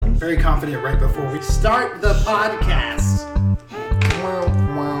very confident right before we start the podcast.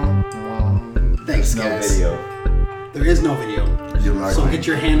 Thanks, guys. No video. There is no video. So get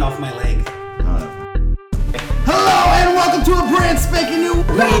your hand off my leg. Hello and welcome to a brand spanking new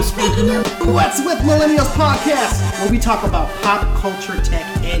What's with Millennials podcast, where we talk about pop culture, tech,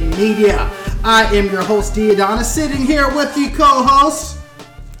 and media. I am your host, Diodonis, sitting here with the co-host,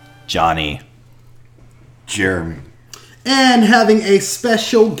 Johnny. Jeremy. And having a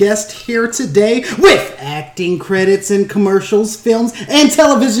special guest here today with acting credits in commercials, films, and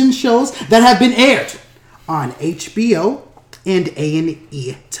television shows that have been aired on HBO and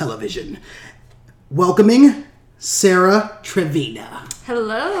A&E television. Welcoming Sarah Trevina.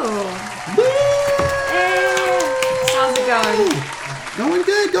 Hello. Hey. How's it going? Going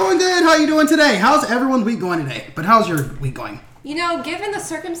good. How you doing today? How's everyone's week going today? But how's your week going? You know, given the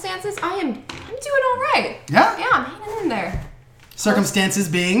circumstances, I'm doing all right. Yeah? Yeah, I'm hanging in there. Circumstances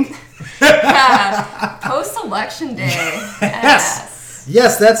being? Yeah. Post-election day. Yes.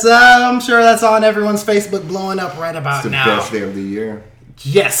 Yes, that's, I'm sure that's on everyone's Facebook blowing up right about It's the now. best day of the year.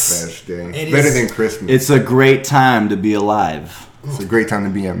 Yes. Best day. It Better is. than Christmas. It's a great time to be alive. It's a great time to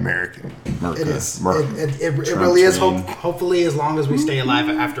be American. It is. Merca. It Trump really is. train. Hopefully, as long as we stay alive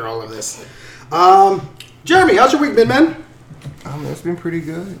after all of this. Jeremy, how's your week been, man? It's been pretty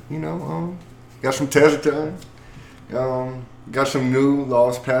good. You know, got some tests done. Got some new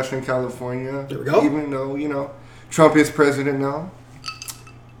laws passed in California. There we go. Even though, you know, Trump is president now,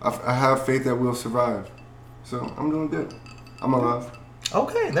 I have faith that we'll survive. So I'm doing good. I'm alive.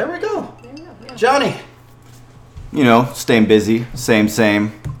 Okay, there we go. Yeah. Johnny. You know, staying busy,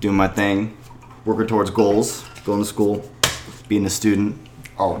 same, doing my thing, working towards goals, going to school, being a student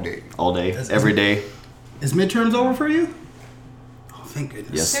All day. all day, Is- every day. Is midterms over for you? Oh, thank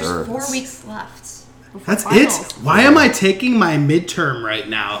goodness. Yes, There's sir. 4 weeks left. before That's finals. it? Why am I taking my midterm right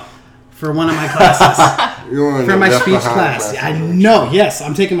now for one of my classes? You're in For the my left speech behind class. I know, yes.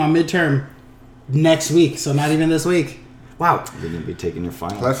 I'm taking my midterm next week, so not even this week. Wow. You're going to be taking your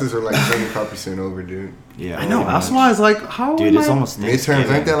final. Classes are like 75% over, dude. Yeah. I know. pretty That's much. why I was like, how Dude, am it's I? almost Midterms,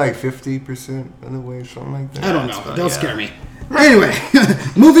 Thanksgiving. ain't that like 50% of the way, something like that? I don't know. about- Don't yeah. scare me. Anyway,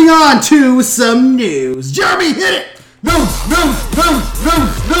 moving on to some news. Jeremy, hit it! News!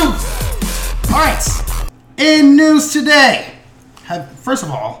 All right. In news today, first of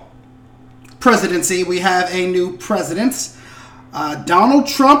all, presidency. We have a new president. Donald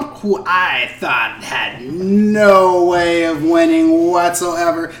Trump, who I thought had no way of winning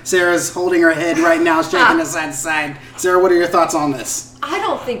whatsoever. Sarah's holding her head right now, shaking it side to side. Sarah, what are your thoughts on this? I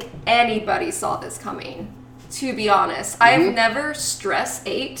don't think anybody saw this coming, to be honest. I have never stress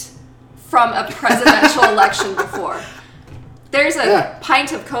ate from a presidential election before. There's a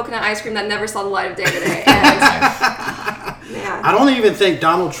pint of coconut ice cream that never saw the light of day today. And, man. I don't even think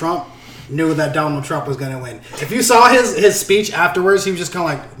Donald Trump knew that Donald Trump was going to win. If you saw his speech afterwards, he was just kind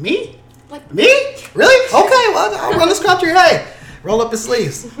of like, me? Like, Me? Really? Okay, well, I'll run this country. Hey, roll up his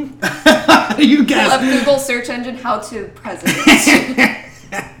sleeves. You pull up guys, Google search engine, how to president.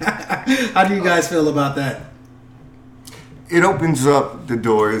 how do you guys feel about that? It opens up the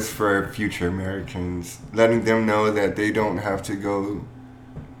doors for future Americans, letting them know that they don't have to go.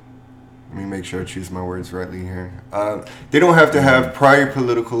 Let me make sure I choose my words rightly here. They don't have to have prior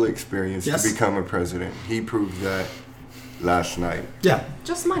political experience Yes. to become a president. He proved that last night. Yeah.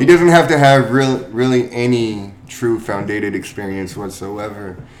 Just He money. doesn't have to have really any true founded experience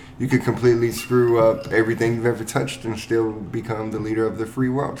whatsoever. You could completely screw up everything you've ever touched and still become the leader of the free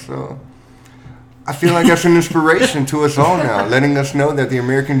world. So I feel like that's an inspiration to us all now, letting us know that the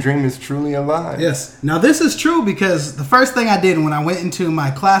American dream is truly alive. Yes. Now, this is true because the first thing I did when I went into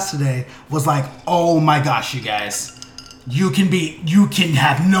my class today was like, oh my gosh, you guys. You can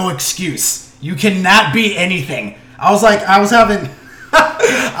have no excuse. You cannot be anything. I was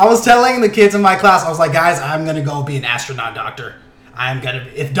telling the kids in my class, I was like, guys, I'm going to go be an astronaut doctor.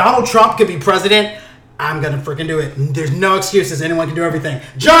 If Donald Trump could be president, I'm going to freaking do it. There's no excuses. Anyone can do everything.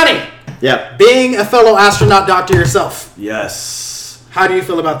 Johnny! Yep. Being a fellow astronaut doctor yourself, Yes. how do you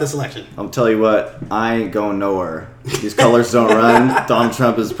feel about this election? I'll tell you what, I ain't going nowhere. These colors don't run. Donald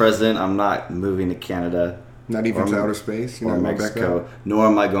Trump is president. I'm not moving to Canada. Not even to outer space. Or not going back Mexico, up? nor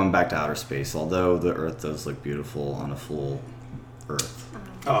am I going back to outer space, although the Earth does look beautiful on a full Earth.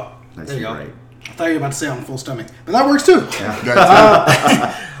 Oh, That's there you go. right. I thought you were about to say on full stomach, but that works too.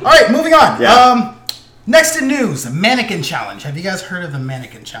 That's All right, moving on. Yeah. Next in news, the mannequin challenge. Have you guys heard of the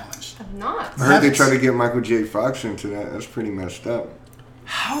mannequin challenge? I'm not. I heard they tried to get Michael J. Fox into that. That's pretty messed up.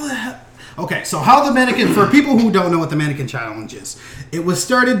 How the hell? Okay, so how the mannequin, for people who don't know what the mannequin challenge is, it was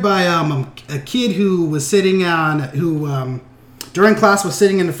started by a kid who was sitting on, who during class was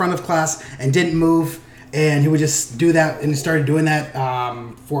sitting in the front of class and didn't move, and he would just do that, and he started doing that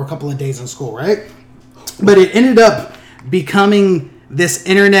for a couple of days in school, right? But it ended up becoming this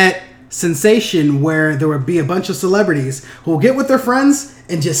internet sensation where there would be a bunch of celebrities who will get with their friends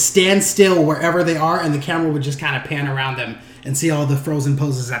and just stand still wherever they are, and the camera would just kind of pan around them and see all the frozen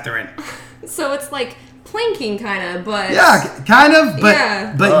poses that they're in. So it's like planking, kind of, but yeah, kind of, but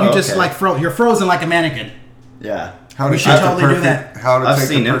Yeah. but you just like you're frozen like a mannequin. Yeah. How to We take should the totally do perfect, that. how to I've take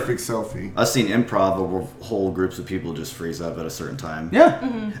seen the it. perfect selfie. I've seen improv where whole groups of people just freeze up at a certain time.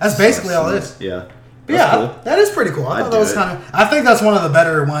 Yeah, that's basically all it is. Yeah. But That's yeah, cool. that is pretty cool. I I'd thought that do was it. kind of. I think that's one of the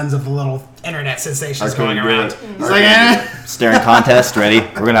better ones of the little internet sensations I couldn't going do around. it. It's like, eh. Staring contest, ready?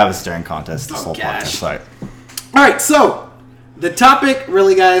 We're gonna have a staring contest this Oh, whole gosh. podcast. Sorry. All right, so the topic,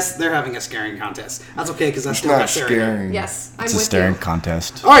 really, guys, they're having a scaring contest. That's okay because I It's still not got Sarah. scary. yes, I'm It's a with staring you.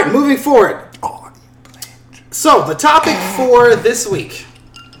 contest. All right, moving forward. So the topic for this week,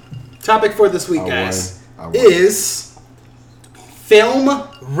 guys, I won. is film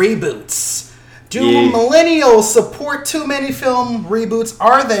reboots. Do Yeah. millennials support too many film reboots?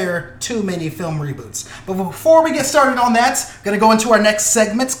 Are there too many film reboots? But before we get started on that, I'm going to go into our next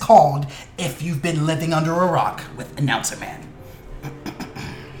segment called If You've Been Living Under a Rock with Announcer Man.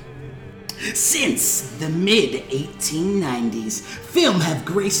 Since the mid-1890s, film have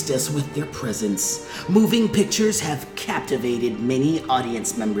graced us with their presence. Moving pictures have captivated many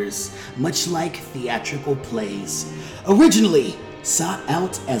audience members, much like theatrical plays. Originally sought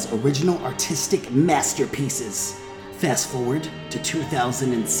out as original artistic masterpieces. Fast forward to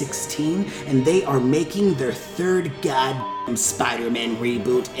 2016, and they are making their third goddamn Spider-Man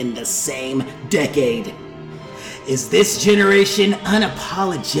reboot in the same decade. Is this generation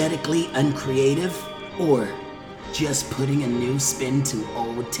unapologetically uncreative, or just putting a new spin to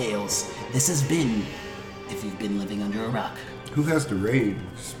old tales? This has been If You've Been Living Under a Rock. Who has the raid?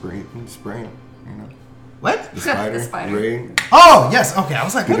 Spray him, you know. What? The spider. The spider. Raid. Oh, yes. Okay, I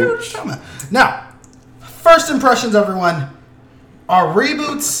was like, what are you talking about? Now, first impressions, everyone. Are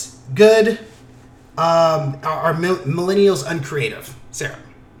reboots good? Are millennials uncreative? Sarah.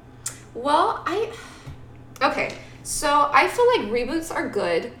 Well, okay, so I feel like reboots are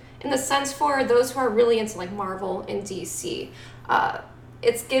good in the sense for those who are really into like Marvel and DC.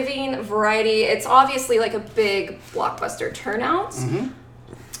 It's giving variety. It's obviously like a big blockbuster turnout.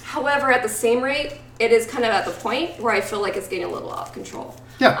 However, at the same rate, it is kind of at the point where I feel like it's getting a little off control.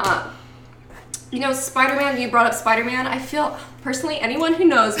 Yeah. You know, Spider-Man, you brought up Spider-Man. I feel, personally, anyone who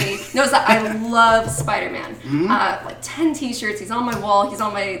knows me knows that I love Spider-Man. Like 10 t-shirts, he's on my wall, he's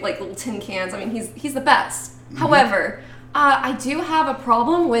on my like little tin cans. I mean, he's the best. However, I do have a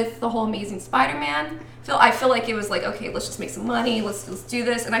problem with the whole Amazing Spider-Man. I feel like it was like, okay, let's just make some money, let's do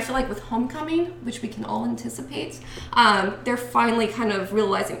this. And I feel like with Homecoming, which we can all anticipate, they're finally kind of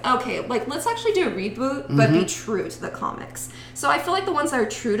realizing, okay, like let's actually do a reboot, but be true to the comics. So I feel like the ones that are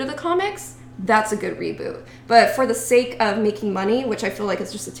true to the comics, that's a good reboot. But for the sake of making money, which I feel like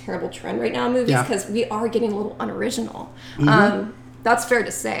is just a terrible trend right now in movies, Yeah. because we are getting a little unoriginal. That's fair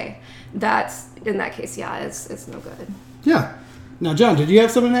to say. That in that case, yeah, it's no good. Yeah. Now, John, did you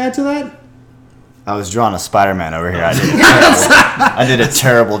have something to add to that? I was drawing a Spider-Man over here. I did a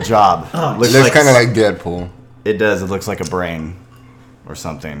terrible job. It looks kind of like Deadpool. It does. It looks like a brain or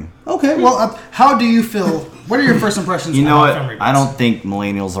something. Okay, well, how do you feel? What are your first impressions You know what? about film reboots? I don't think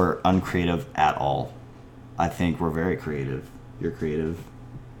millennials are uncreative at all. I think we're very creative. You're creative.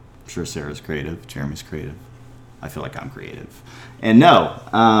 I'm sure Sarah's creative. Jeremy's creative. I feel like I'm creative. And no,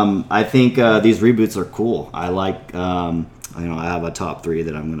 I think these reboots are cool. I like, I have a top 3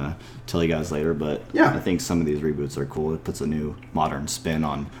 that I'm going to tell you guys later, but Yeah. I think some of these reboots are cool. It puts a new modern spin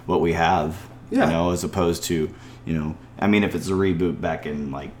on what we have, Yeah. as opposed to, if it's a reboot back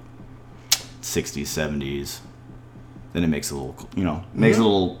in like 60s, 70s, then it makes it a little, makes it a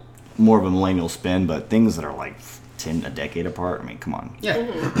little more of a millennial spin, but things that are like a decade apart, I mean, come on. Yeah.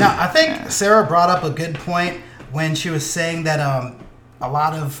 Now, I think Sarah brought up a good point when she was saying that a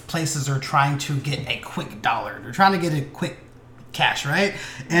lot of places are trying to get a quick dollar. They're trying to get a quick cash, right?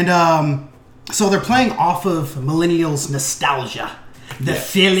 And so they're playing off of millennials' nostalgia. The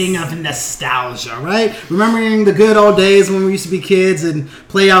feeling of nostalgia, right? Remembering the good old days when we used to be kids and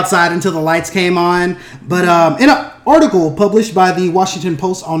play outside until the lights came on. But in an article published by the Washington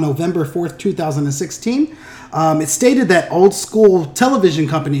Post on November 4th, 2016, it stated that old school television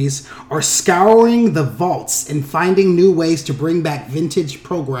companies are scouring the vaults and finding new ways to bring back vintage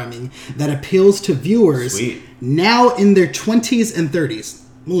programming that appeals to viewers Sweet. now in their 20s and 30s.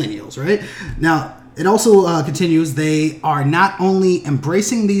 Millennials, right? Now, It also continues, they are not only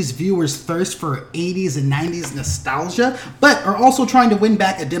embracing these viewers' thirst for 80s and 90s nostalgia, but are also trying to win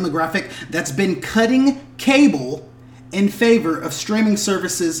back a demographic that's been cutting cable in favor of streaming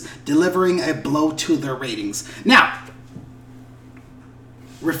services, delivering a blow to their ratings. Now,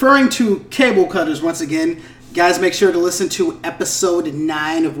 referring to cable cutters once again, guys, make sure to listen to episode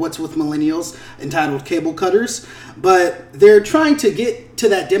 9 of What's with Millennials, entitled Cable Cutters. But they're trying to get to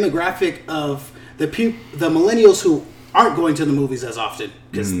that demographic of the millennials who aren't going to the movies as often,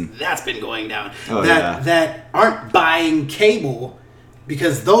 because that's been going down. That aren't buying cable,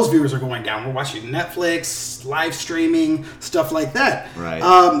 because those viewers are going down. We're watching Netflix, live streaming, stuff like that.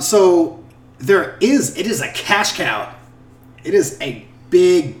 Right. So it is a cash cow. It is a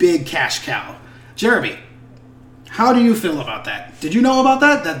big cash cow. Jeremy, how do you feel about that? Did you know about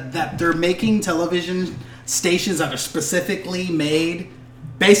that? That they're making television stations that are specifically made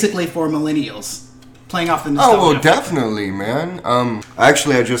basically for millennials, playing off the nostalgia. Oh, well, definitely, man.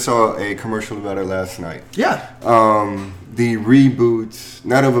 Actually, I just saw a commercial about it last night. Yeah. The reboot,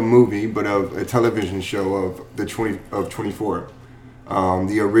 not of a movie, but of a television show of 24.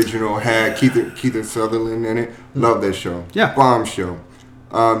 The original had Keith Sutherland in it. Love that show. Yeah. Bomb show.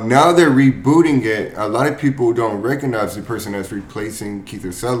 Now they're rebooting it. A lot of people don't recognize the person that's replacing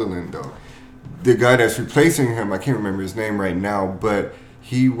Keith Sutherland, though. The guy that's replacing him, I can't remember his name right now, but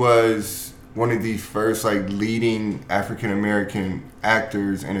he was one of the first leading African American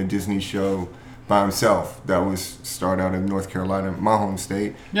actors in a Disney show by himself. That was started out in North Carolina, my home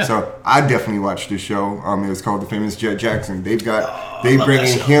state. Yeah. So I definitely watched the show. It was called The Famous Jet Jackson. They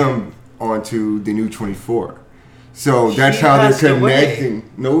bringing him onto the new 24. So that's how they're connecting. Away.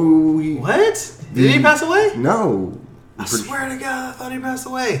 No, What? Did he pass away? No. I swear to God, I thought he passed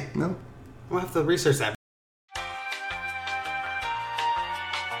away. No. We'll have to research that.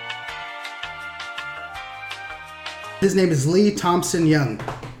 His name is Lee Thompson Young.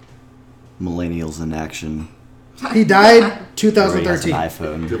 Millennials in action. He died He has 2013. an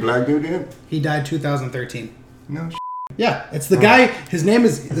iPhone. The black dude did? He died 2013. No. Yeah, it's the guy. His name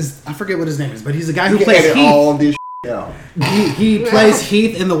is I forget what his name is, but he's the guy who plays edit Heath. all this out. He plays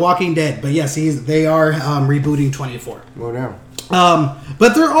Heath in The Walking Dead. But yes, they are rebooting 24. Well, now.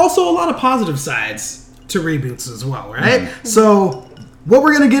 But there are also a lot of positive sides to reboots as well, right? Mm-hmm. So what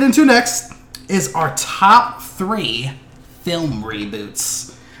we're gonna get into next is our top 3 film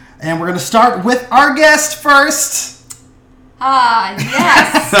reboots, and we're gonna start with our guest first.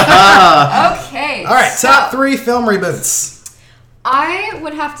 Yes. Okay. All right, top 3 film reboots. I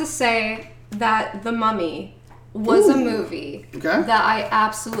would have to say that The Mummy was a movie that I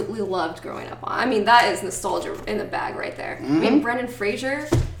absolutely loved growing up on. I mean, that is nostalgia in the bag right there. Mm-hmm. I mean, Brendan Fraser,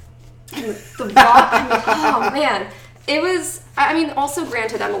 and The Rock. Oh man, it was. I mean, also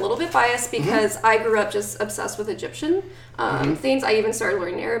granted, I'm a little bit biased because I grew up just obsessed with Egyptian things. I even started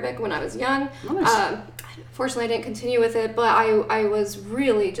learning Arabic when I was young. Nice. Fortunately, I didn't continue with it, but I was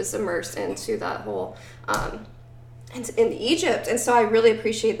really just immersed into that whole in Egypt, and so I really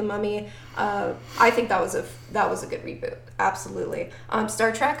appreciate The Mummy. I think that was a good reboot. Absolutely.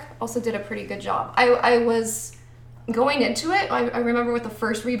 Star Trek also did a pretty good job. I was going into it. I remember with the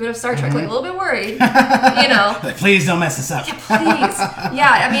first reboot of Star Trek, like a little bit worried. Like, please don't mess this up. Yeah, please.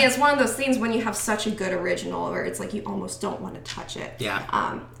 Yeah, I mean, it's one of those things when you have such a good original where it's like you almost don't want to touch it.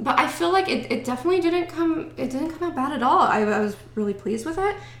 Yeah. But I feel like it definitely didn't come out bad at all. I was really pleased with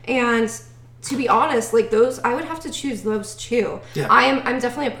it, and to be honest, like those, I would have to choose those two. Yeah. I'm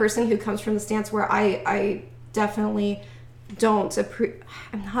definitely a person who comes from the stance where I definitely don't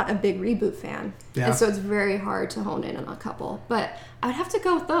I'm not a big reboot fan. Yeah. And so it's very hard to hone in on a couple. But I'd have to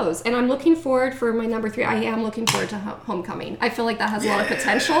go with those. And I'm looking forward for my number 3. I am looking forward to Homecoming. I feel like that has a lot of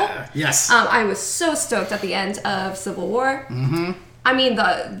potential. Yes. I was so stoked at the end of Civil War. Mm-hmm. I mean,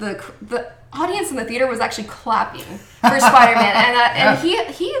 the audience in the theater was actually clapping for Spider-Man, and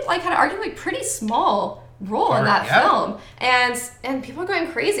he like had an arguably pretty small role in that film, and people are going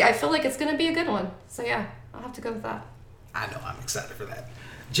crazy. I feel like it's going to be a good one. So yeah, I'll have to go with that. I know, I'm excited for that.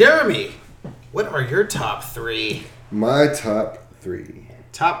 Jeremy, what are your top 3? My top 3.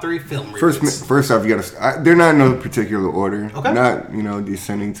 Top 3 film reboots. First off, you gotta. They're not in no particular order. Okay. Not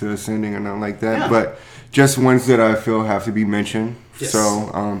descending to ascending or nothing like that. Yeah. But just ones that I feel have to be mentioned. Yes.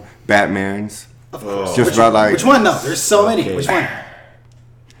 So, Batman's. Of course. Just about like. Which one? No, there's so many. Which one?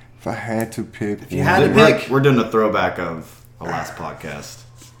 If I had to pick, if you had to pick, we're doing a throwback of the last podcast.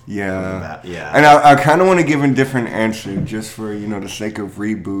 Yeah. Yeah. And I kind of want to give a different answer just for the sake of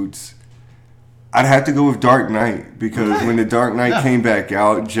reboots. I'd have to go with Dark Knight because when the Dark Knight came back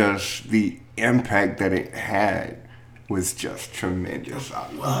out, just the impact that it had was just tremendous.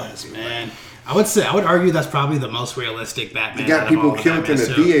 Man. I would argue that's probably the most realistic Batman. You got out of people all the killed in the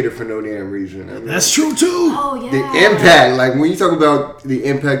Batmans, too. theater for no damn reason. I mean, That's true too. Oh yeah. the impact, like when you talk about the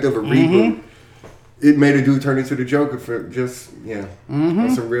impact of a reboot, it made a dude turn into the Joker for just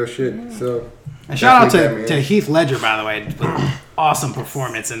that's some real shit. So And shout out definitely to Batman. Heath Ledger, by the way. Awesome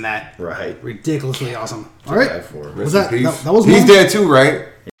performance in that. Right. Ridiculously awesome. All right. For it. Was Rest in that peace. that was He's one? dead too, right?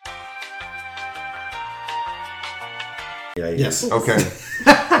 Yeah, Yes. Okay.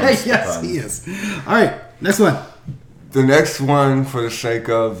 Yes, he is. All right. Next one. The next one, for the sake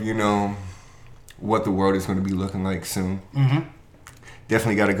of what the world is going to be looking like soon.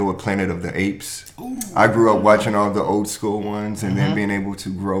 Definitely got to go with Planet of the Apes. I grew up watching all the old school ones, and then being able to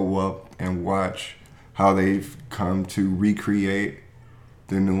grow up and watch how they've come to recreate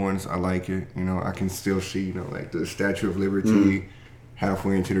the new ones. I like it. I can still see like the Statue of Liberty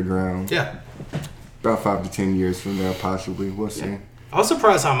halfway into the ground. Yeah. About 5 to 10 years from now, possibly. We'll see. I was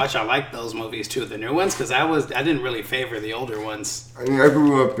surprised how much I liked those movies too, the new ones, because I didn't really favor the older ones. I mean, I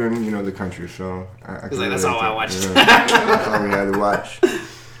grew up in the country, so I can That's relate all to I it. watched. Yeah. That's all we had to watch.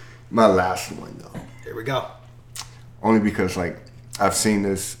 My last one though, Here we go. only because like I've seen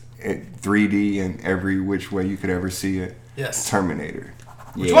this in 3D in every which way you could ever see it. Yes. Terminator.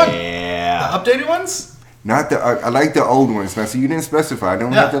 Which one? Yeah. The updated ones? Not the I like the old ones. Now, so you didn't specify. I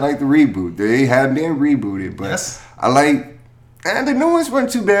don't Yeah. have to like the reboot. They have been rebooted, but Yes. I like. And the new ones weren't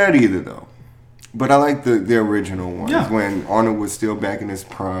too bad either, though. But I like the original ones Yeah. when Arnold was still back in his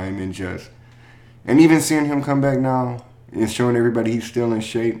prime and even seeing him come back now and showing everybody he's still in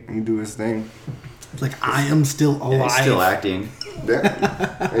shape and he do his thing. It's like I am still alive. He's still acting. That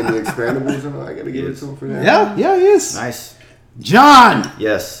and the Expendables and all. I gotta give it to him for that. Yeah, he is. Nice. John,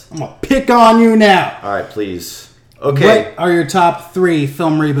 Yes. I'm gonna pick on you now. All right, please. Okay. What are your top 3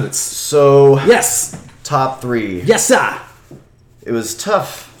 film reboots? So Yes. top 3. Yes, sir. It was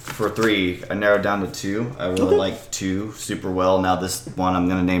tough for 3. I narrowed down to 2. I really liked 2 super well. Now this one I'm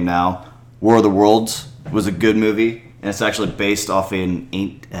gonna name now, War of the Worlds, was a good movie, and it's actually based off an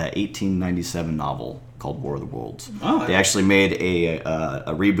 1897 novel called War of the Worlds. Oh, They actually made a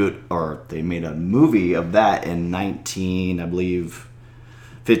reboot, or they made a movie of that in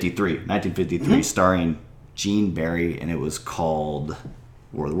 1953, starring Gene Barry, and it was called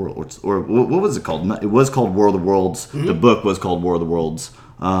War of the Worlds. Or what was it called? It was called War of the Worlds. The book was called War of the Worlds.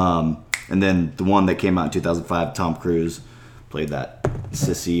 And then the one that came out in 2005, Tom Cruise played that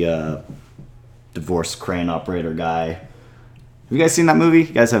sissy divorce crane operator guy. Have you guys seen that movie?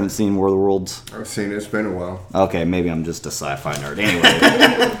 You guys haven't seen War of the Worlds? I've seen it. It's been a while. Okay, maybe I'm just a sci-fi nerd. Anyway,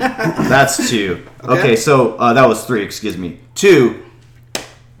 that's 2. Okay, so that was 3. Excuse me. 2.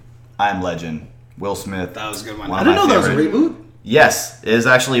 I Am Legend. Will Smith. That was a good one. One I of didn't my know that was a favorite. reboot. Yes, it is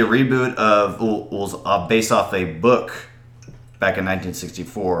actually a reboot of was based off a book back in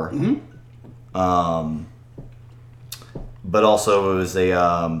 1964. But also it was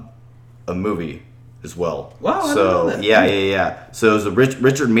a movie as well. Wow, I didn't So know that. yeah. So it was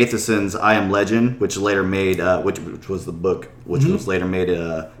Richard Matheson's I Am Legend, which later made which was the book, which was later made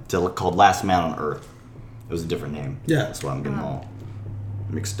called Last Man on Earth. It was a different name. Yeah. That's why I'm getting all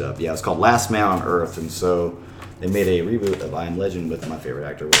mixed up. Yeah, it's called Last Man on Earth, and so they made a reboot of I Am Legend with my favorite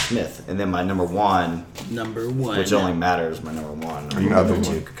actor, Will Smith. And then my number 1, Number 1. which only matters, my number 1. Or Another number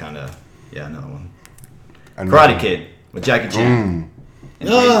 2 one. could kind of, another one. Another Karate one. Kid with Jackie Chan. And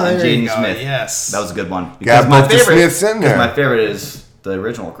Oh, there Jaden you go. Smith. Yes. That was a good one. Got Because my both the favorite, Smiths in there. because my favorite is the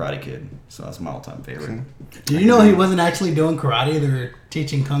original Karate Kid. So that's my all-time favorite. Did you know he wasn't actually doing karate? They were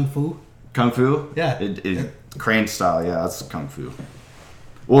teaching kung fu. Kung Fu? Yeah. Crane style, yeah, that's Kung Fu.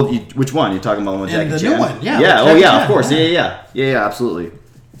 Well, which one? You're talking about the one with And Jackie the Chan? new one, yeah, Yeah, with oh Jackie yeah, Chan, of course. yeah. Yeah, absolutely.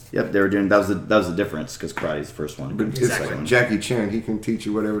 Yep, they were doing, that was the difference, because karate's the first one. But It's it's the second one. Jackie Chan. He can teach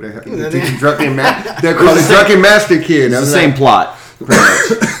you whatever the hell. He can teach you drunken master. They're called the drunken master kid. It's the That's same right. plot. Pretty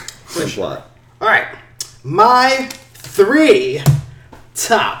much. Same plot. All right. My 3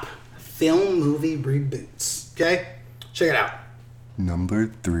 top film movie reboots. Okay? Check it out. Number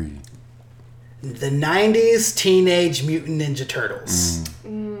 3. The 90s Teenage Mutant Ninja Turtles.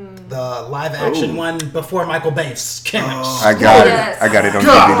 The live action one before Michael Bay came out. I got Yes. it. I got it on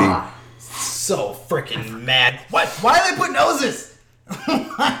God. DVD. So freaking mad. What? Why do they put noses?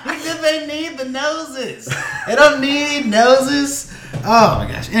 Why did they need the noses? They don't need noses. Oh my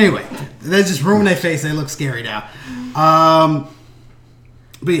gosh. Anyway, they just ruin their face. They look scary now.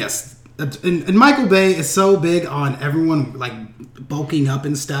 But yes, and Michael Bay is so big on everyone like bulking up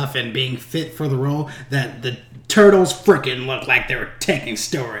and stuff and being fit for the role that the turtles freaking look like they were taking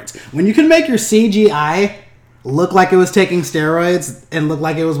steroids. When you can make your CGI look like it was taking steroids and look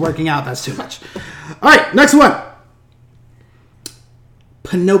like it was working out, that's too much. All right, next one.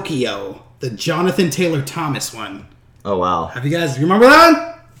 Pinocchio, the Jonathan Taylor Thomas one. Oh wow, Have you guys remember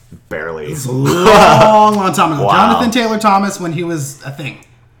that? barely. It's a long time ago. Wow. Jonathan Taylor Thomas when he was a thing.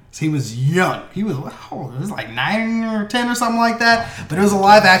 He was young. He was like 9 or 10 or something like that. But it was a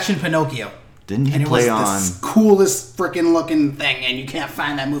live action Pinocchio. Didn't he And it play was on? the coolest freaking looking thing, and you can't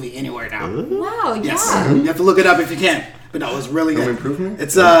find that movie anywhere now. Wow, Yes, yeah. you have to look it up if you can. But no, it was really Home good. Improvement?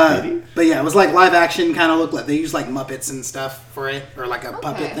 It's but yeah, it was like live action, kind of looked like they used like Muppets and stuff for it, or like a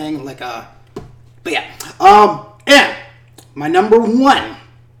puppet thing, like a. But yeah, and my number one,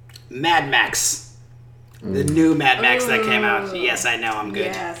 Mad Max, the new Mad Max that came out. Yes, I know, I'm good.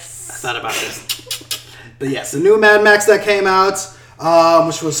 Yes. I thought about this. But yes, the new Mad Max that came out,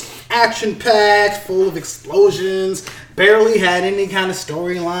 which was action-packed, full of explosions, barely had any kind of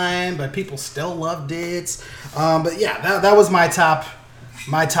storyline, but people still loved it. But yeah, that was my top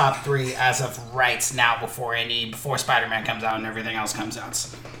 3 as of right now before Spider-Man comes out and everything else comes out.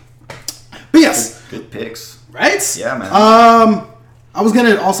 But yes, Good picks. right? Yeah, man. I was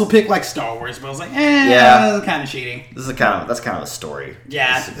gonna also pick like Star Wars, but I was like, Yeah. kind of cheating. That's kind of a story.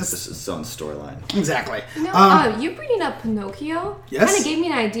 Yeah, This is its own storyline. Exactly. You know, you bringing up Pinocchio Yes. kind of gave me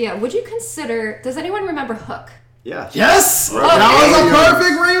an idea. Would you consider? Does anyone remember Hook? Yeah. Yes, Right. that was a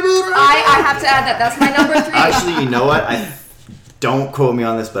perfect reboot. Right? I have to add that. That's my number 3. Actually, you know what? Don't quote me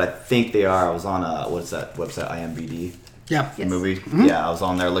on this, but I think they are. I was on what's that website? IMDb. Yeah. Yes. Movie. Mm-hmm. Yeah, I was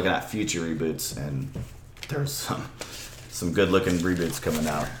on there looking at future reboots, and there's some good looking reboots coming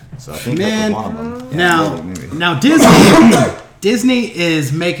out. So I think Man, that was one of them. Yeah, maybe. now Disney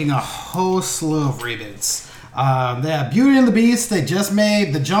is making a whole slew of reboots. They have Beauty and the Beast. They just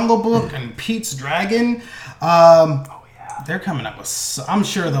made The Jungle Book and Pete's Dragon. They're coming up with. I'm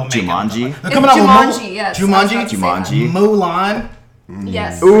sure they'll make Jumanji? They're coming up Jumanji, with yes. Jumanji. I was about to say Jumanji. Mulan.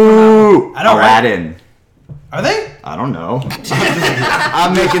 Yes. Ooh, I know, right? Aladdin. Are they? I don't know.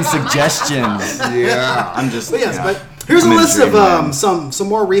 I'm making suggestions. Yeah. I'm just. But yes, yeah. but here's a I'm in list of dreamland. some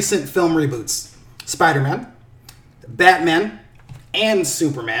more recent film reboots: Spider-Man, Batman, and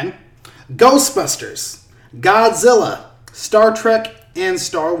Superman, Ghostbusters, Godzilla, Star Trek and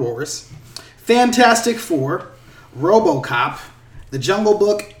Star Wars, Fantastic Four, RoboCop, The Jungle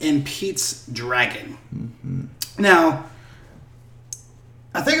Book, and Pete's Dragon. Now,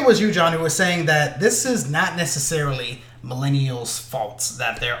 I think it was you, John, who was saying that this is not necessarily millennials' fault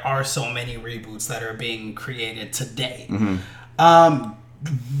that there are so many reboots that are being created today.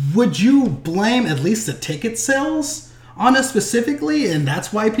 Would you blame at least the ticket sales on us specifically, and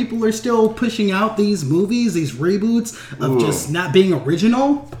that's why people are still pushing out these movies, these reboots of just not being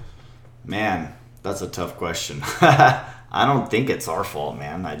original? Man, that's a tough question. I don't think it's our fault,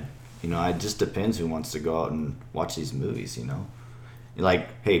 man. It just depends who wants to go out and watch these movies. Like,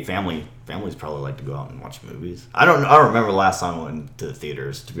 hey, families probably like to go out and watch movies. I don't remember the last time I went to the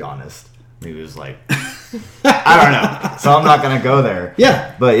theaters, to be honest. Maybe it was like, I don't know. So I'm not gonna go there.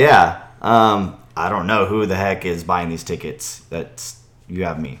 Yeah. But yeah, I don't know who the heck is buying these tickets. You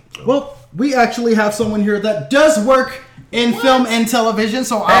have me. So. Well, we actually have someone here that does work in film and television,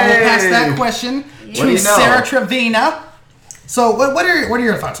 so I will pass that question do to you know? Sarah Trevina. So, what are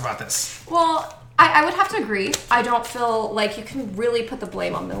your thoughts about this? Well, I would have to agree. I don't feel like you can really put the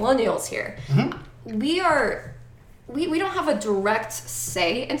blame on millennials here. We don't have a direct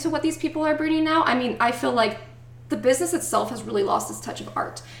say into what these people are bringing now. I mean, I feel like the business itself has really lost its touch of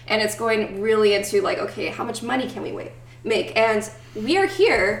art, and it's going really into like, okay, how much money can we make? And we are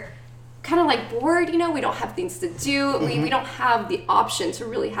here kind of like bored, we don't have things to do. We don't have the option to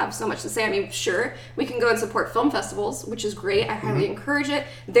really have so much to say. I mean, sure, we can go and support film festivals, which is great. I highly encourage it.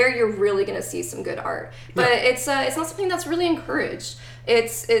 There you're really going to see some good art. But it's not something that's really encouraged.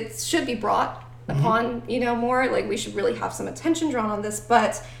 It should be brought upon, more. Like, we should really have some attention drawn on this.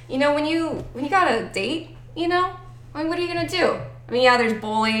 But, when you got a date, I mean, what are you going to do? I mean, yeah, there's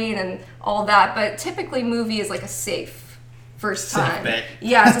bowling and all that, but typically movie is like a safe first time. bet.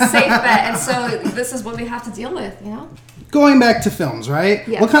 Yeah, it's a safe bet. And so this is what we have to deal with, Going back to films, right?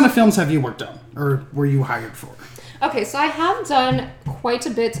 Yes. What kind of films have you worked on, or were you hired for? Okay, so I have done quite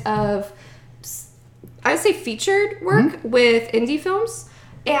a bit of, I would say, featured work with indie films.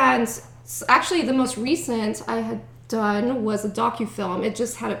 And actually, the most recent I had done was a docu-film. It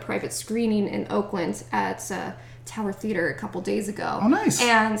just had a private screening in Oakland at Tower Theater a couple days ago. Oh, nice.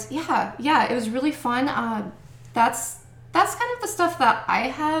 And yeah, it was really fun. That's kind of the stuff that I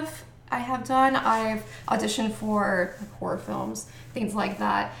have I have done. I've auditioned for horror films, things like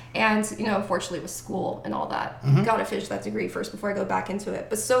that. And, unfortunately with school and all that, gotta finish that degree first before I go back into it.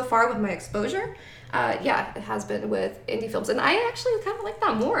 But so far with my exposure, it has been with indie films. And I actually kind of like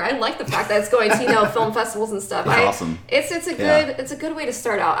that more. I like the fact that it's going to, film festivals and stuff. That's awesome. It's a good way to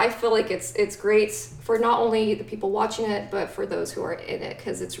start out. I feel like it's great for not only the people watching it, but for those who are in it,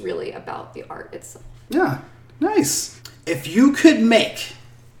 because it's really about the art itself. Yeah, nice. If you could make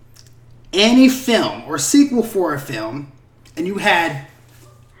any film or sequel for a film, and you had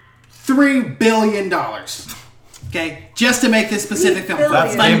 $3 billion, okay, just to make this specific film.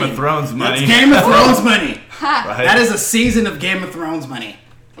 That's Game of Thrones money. That's Game of Thrones money. Right? That is a season of Game of Thrones money.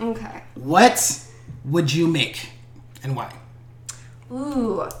 Okay. What would you make, and why?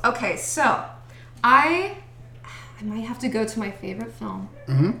 Ooh, okay, so I might have to go to my favorite film.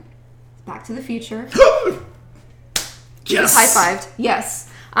 Back to the Future. Yes. High-fived. Yes.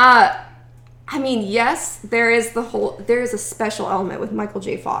 Yes, there is a special element with Michael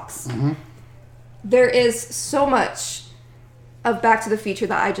J. Fox. There is so much of Back to the Future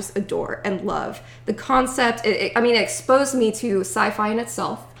that I just adore and love. The concept, it exposed me to sci-fi in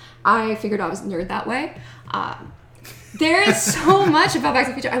itself. I figured I was a nerd that way. There is so much about Back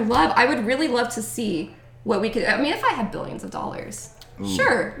to the Future I would really love to see what we could, if I had billions of dollars.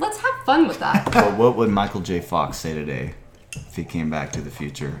 Sure, let's have fun with that. But what would Michael J. Fox say today if he came back to the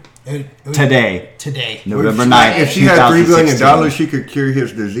future? Today. November 9th, If she had $3 billion, she could cure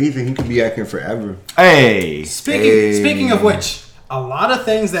his disease and he could be acting forever. Hey! Speaking of which, a lot of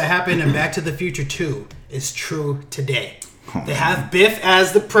things that happen in Back to the Future 2 is true today. They have Biff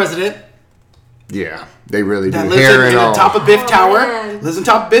as the president. Yeah, they really do. That lives in the top of Biff Tower. Lives on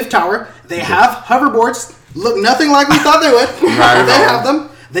top of Biff Tower. They have hoverboards. Look nothing like we thought they would. They have them.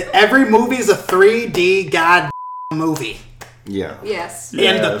 Every movie is a 3D movie. Yeah. Yes.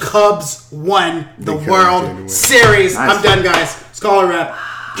 And the Cubs won the World Series. Nice. I'm done, guys. Let's call it a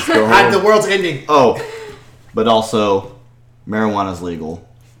wrap. The world's ending. Oh, but also, marijuana's legal.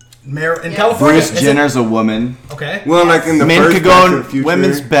 In California. Bruce Jenner's a woman. Okay. Well, like in the Men first could Back to go the in Future,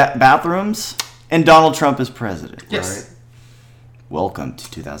 women's bathrooms, and Donald Trump is president. Yes. Right. Welcome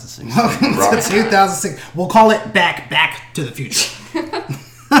to 2006. Welcome to 2006. We'll call it Back to the Future.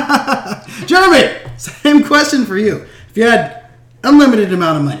 Jeremy, same question for you. If you had unlimited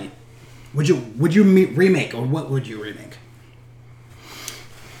amount of money, would you remake, or what would you remake?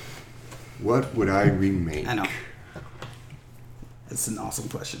 What would I remake? I know. It's an awesome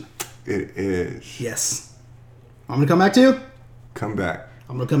question. It is. Yes. I'm gonna come back to you. Come back.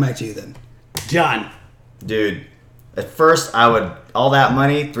 I'm gonna come back to you then. John. Dude, at first I would, all that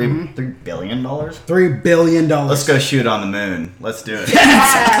money, $3 billion? $3 billion. Let's go shoot on the moon. Let's do it.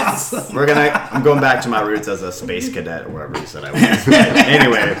 Yes. I'm going back to my roots as a space cadet or whatever you said I was.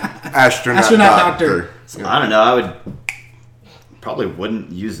 Anyway. Astronaut doctor. So, I don't know, I probably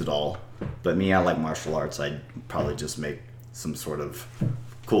wouldn't use it all. But me, I like martial arts. I'd probably just make some sort of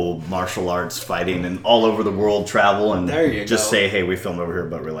cool martial arts fighting and all over the world travel and There you just go. say, hey, we filmed over here,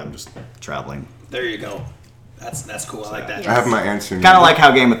 but really I'm just traveling. There you go. That's cool. I like that. I have my answer. Kind of like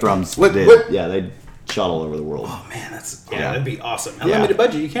how Game of Thrones What- did. what- Yeah, they shot all over the world. Oh man, Yeah. that'd be awesome. Unlimited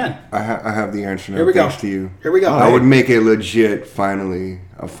budget, you can. I have the answer now. Here we go. Thanks to you. Here we go. I would make a legit,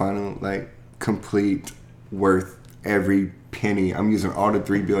 complete worth every penny. I'm using all the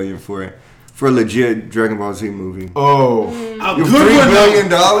 $3 billion for it. For a legit Dragon Ball Z movie. Oh. A $3 good one. billion, we're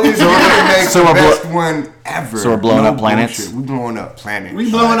gonna make So the we're best one ever. So we're blowing up planets? bullshit. We're blowing up planets.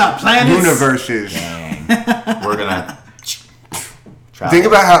 We blowing up planets. Universes. We're gonna travel. Think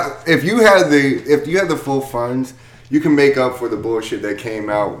about how if you had the full funds, you can make up for the bullshit that came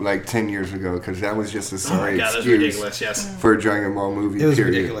out like 10 years ago, because that was just a sorry God, that's excuse ridiculous. Yes. for a Dragon Ball movie. It was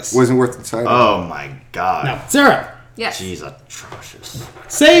period. ridiculous. Wasn't worth the title. Oh my god. Now, Sarah, Yes. Jeez, atrocious.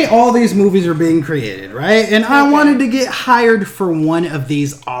 say all these movies are being created, right? And I wanted to get hired for one of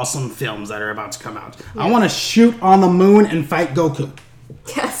these awesome films that are about to come out. I want to shoot on the moon and fight Goku.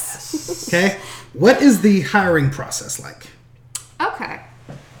 Yes. Okay? What is the hiring process like? Okay.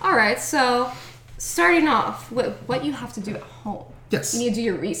 All right. So, starting off with what you have to do at home. Yes. You need to do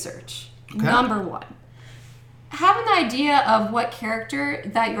your research. Number one. Have an idea of what character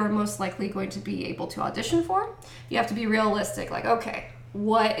that you're most likely going to be able to audition for. You have to be realistic. Like, okay,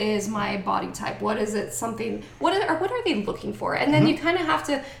 what is my body type? What is it? What are they looking for? And then you kind of have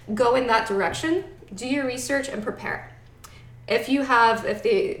to go in that direction. Do your research and prepare. If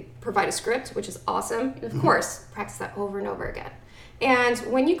they provide a script, which is awesome, of course, practice that over and over again. And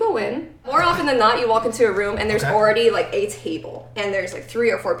when you go in, more often than not, you walk into a room and there's already like a table, and there's like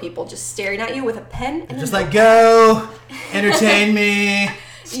 3 or 4 people just staring at you with a pen and Just like, go, entertain me,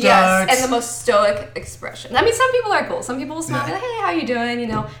 starts. Yes, and the most stoic expression. I mean, some people are cool. Some people will smile, like, hey, how you doing? You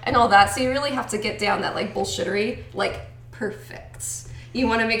know, and all that. So you really have to get down that like bullshittery, like perfect. You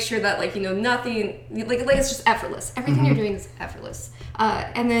want to make sure that like, you know, nothing, like it's just effortless. Everything you're doing is effortless.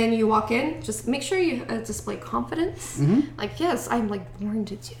 And then you walk in, just make sure you display confidence. Like, yes, I'm like born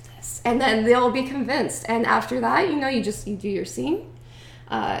to do this. And then they'll be convinced. And after that, you know, you do your scene.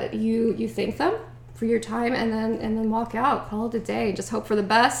 You thank them for your time, and then walk out, call it a day. Just hope for the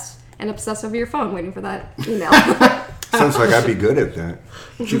best and obsess over your phone waiting for that email. Sounds like I'd be good at that.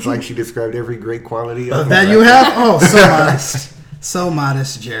 She's like, she described every great quality of that you have. Oh, so modest, so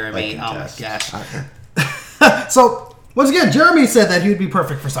modest, Jeremy. Oh my gosh. So once again, Jeremy said that he would be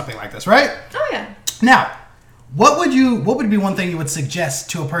perfect for something like this, right? Oh yeah. Now, what would be one thing you would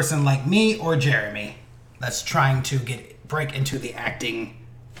suggest to a person like me or Jeremy that's trying to break into the acting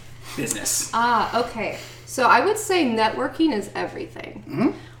business? Okay. So I would say networking is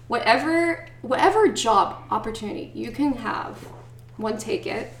everything. Whatever job opportunity you can have, take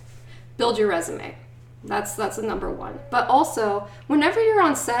it, build your resume. That's the number one. But also, whenever you're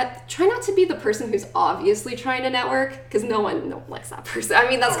on set, try not to be the person who's obviously trying to network, because no one likes that person. I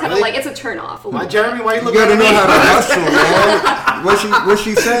mean, that's kind of like, it's a turn off. Jeremy, why you looking You gotta at know me? how to hustle, man. What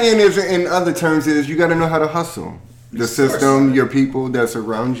she's saying is, in other terms, is you gotta know how to hustle. The system, your people that's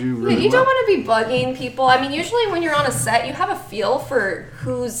around you. Really You don't want to be bugging people. I mean, usually when you're on a set, you have a feel for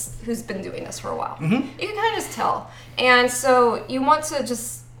who's been doing this for a while. You can kind of just tell. And so you want to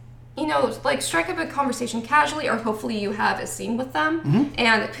just, you know, like strike up a conversation casually, or hopefully you have a scene with them.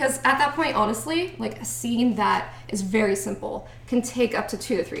 And because at that point, honestly, like a scene that is very simple can take up to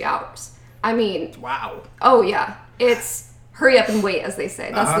 2 to 3 hours. I mean, Wow. oh yeah, it's hurry up and wait, as they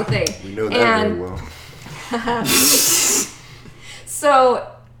say. That's the thing. We know that very well. So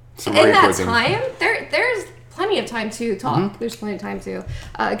in right that with him. time, there's plenty of time to talk. There's plenty of time to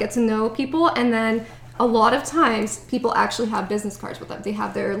get to know people, and then a lot of times people actually have business cards with them. They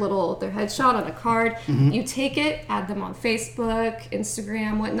have their headshot on a card. You take it, add them on Facebook,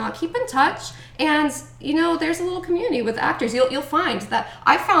 Instagram, whatnot. Keep in touch, and you know there's a little community with actors. You'll find that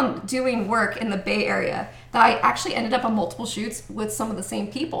I found doing work in the Bay Area that I actually ended up on multiple shoots with some of the same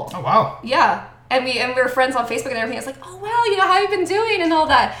people. Oh wow. Yeah. And we were friends on Facebook and everything. It's like, oh wow, you know, how you been doing and all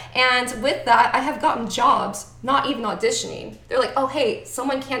that. And with that, I have gotten jobs, not even auditioning. They're like, oh hey,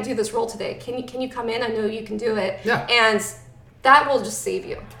 someone can't do this role today. Can you come in? I know you can do it. Yeah. And that will just save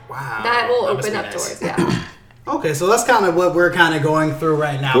you. Wow. That will must open be up nice. doors. Yeah. Okay, so that's kind of what we're kind of going through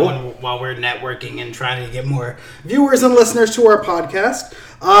right now Cool. while we're networking and trying to get more viewers and listeners to our podcast.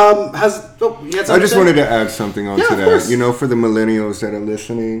 You had something I just to say? wanted to add something onto Yeah, of that. course. You know, for the millennials that are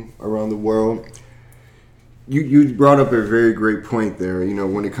listening around the world, you brought up a very great point there. You know,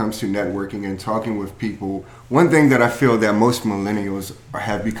 when it comes to networking and talking with people, one thing that I feel that most millennials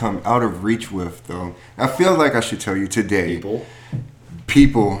have become out of reach with, though, I feel like I should tell you today.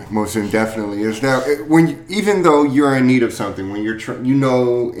 People most indefinitely is that even though you're in need of something, when you're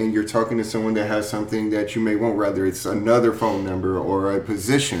and you're talking to someone that has something that you may want, whether it's another phone number or a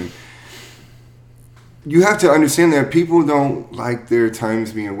position, you have to understand that people don't like their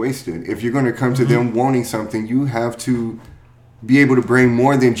times being wasted. If you're going to come to them wanting something, you have to be able to bring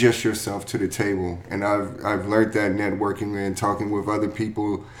more than just yourself to the table. And I've learned that networking and talking with other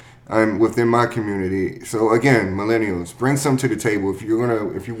people within my community. So again, millennials, bring something to the table. If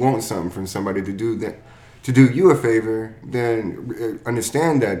you want something from somebody to do that, to do you a favor, then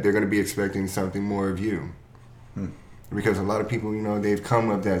understand that they're going to be expecting something more of you. Because a lot of people, you know, they've come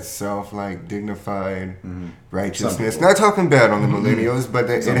of that self, dignified righteousness. Not talking bad on the millennials, but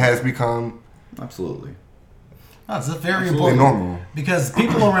it has become Absolutely. That's very absolutely important. normal. Because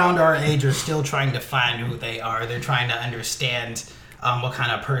people around our age are still trying to find who they are. They're trying to understand what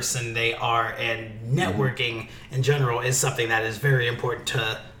kind of person they are. And networking in general is something that is very important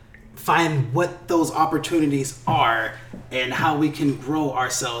to find what those opportunities are and how we can grow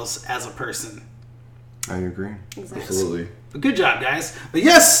ourselves as a person. I agree. Exactly. Absolutely. Good job, guys. But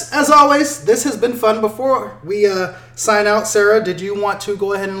yes, as always, this has been fun. Before we sign out, Sarah, did you want to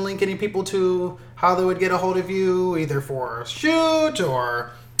go ahead and link any people to how they would get a hold of you, either for a shoot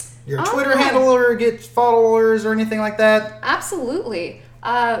or your Twitter handle or get followers or anything like that? Absolutely.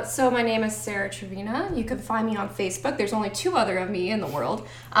 So my name is Sarah Trevina. You can find me on Facebook. There's only 2 other of me in the world,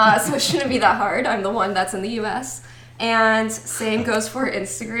 so it shouldn't be that hard. I'm the one that's in the U.S. And same goes for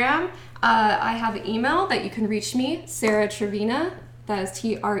Instagram. I have an email that you can reach me, Sarah Trevina, that is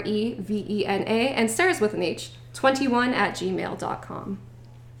Trevena, and Sarah's with an H, 21@gmail.com.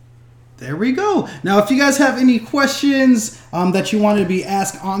 There we go. Now, if you guys have any questions that you wanted to be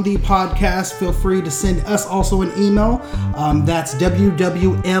asked on the podcast, feel free to send us also an email. That's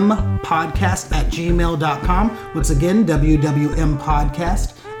wwmpodcast@gmail.com. Once again,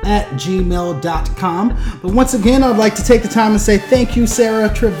 wwmpodcast@gmail.com. But once again, I'd like to take the time and say thank you, Sarah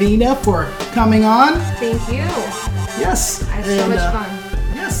Trevina, for coming on. Thank you. Yes. I had so much fun.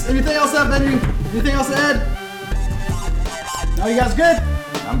 Yes. Anything else to add? No, you guys good?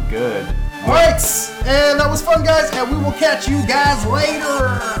 I'm good. All right, and that was fun, guys, and we will catch you guys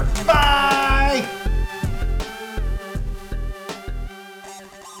later. Bye.